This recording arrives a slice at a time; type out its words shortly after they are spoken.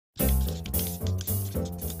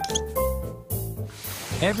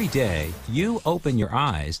Every day, you open your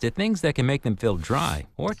eyes to things that can make them feel dry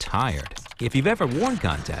or tired. If you've ever worn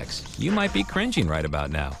contacts, you might be cringing right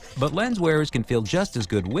about now. But lens wearers can feel just as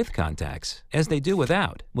good with contacts as they do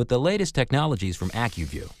without, with the latest technologies from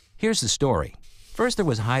AccuView. Here's the story. First, there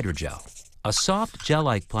was hydrogel, a soft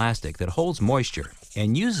gel-like plastic that holds moisture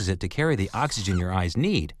and uses it to carry the oxygen your eyes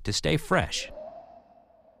need to stay fresh.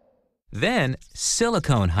 Then,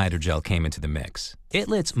 silicone hydrogel came into the mix. It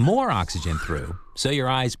lets more oxygen through, so your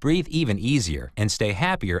eyes breathe even easier and stay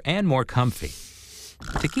happier and more comfy.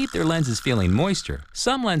 To keep their lenses feeling moisture,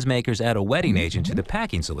 some lens makers add a wetting agent to the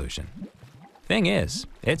packing solution. Thing is,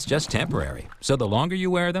 it's just temporary, so the longer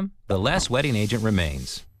you wear them, the less wetting agent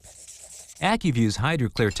remains. AccuView's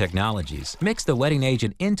HYDRACLEAR Technologies mix the wetting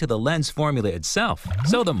agent into the lens formula itself,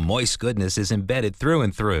 so the moist goodness is embedded through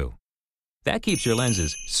and through. That keeps your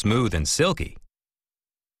lenses smooth and silky.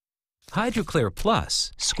 HYDRACLEAR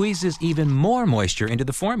Plus squeezes even more moisture into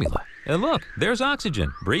the formula. And look, there's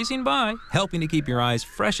oxygen breezing by, helping to keep your eyes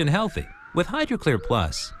fresh and healthy. With HYDRACLEAR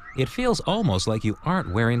Plus, it feels almost like you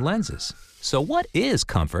aren't wearing lenses. So what is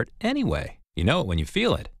comfort anyway? You know it when you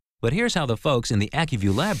feel it. But here's how the folks in the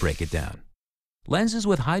AccuView lab break it down. Lenses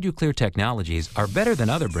with HYDRACLEAR Technologies are better than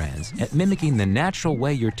other brands at mimicking the natural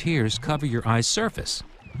way your tears cover your eye's surface.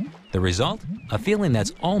 The result? A feeling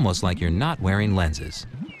that's almost like you're not wearing lenses.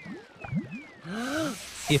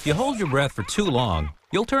 If you hold your breath for too long,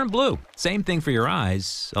 you'll turn blue. Same thing for your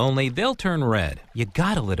eyes, only they'll turn red. You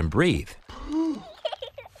gotta let them breathe.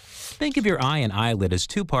 Think of your eye and eyelid as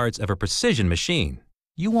two parts of a precision machine.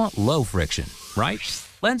 You want low friction, right?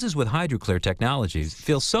 Lenses with HYDRACLEAR Technologies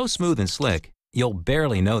feel so smooth and slick, you'll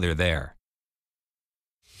barely know they're there.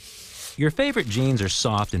 Your favorite jeans are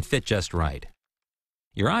soft and fit just right.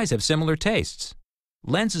 Your eyes have similar tastes.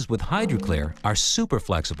 Lenses with HYDRACLEAR are super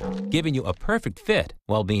flexible, giving you a perfect fit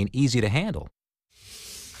while being easy to handle.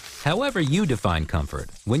 However you define comfort,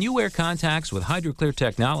 when you wear contacts with HYDRACLEAR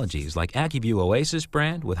Technologies like AccuView Oasis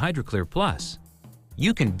brand with HYDRACLEAR Plus,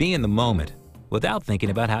 you can be in the moment without thinking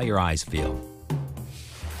about how your eyes feel.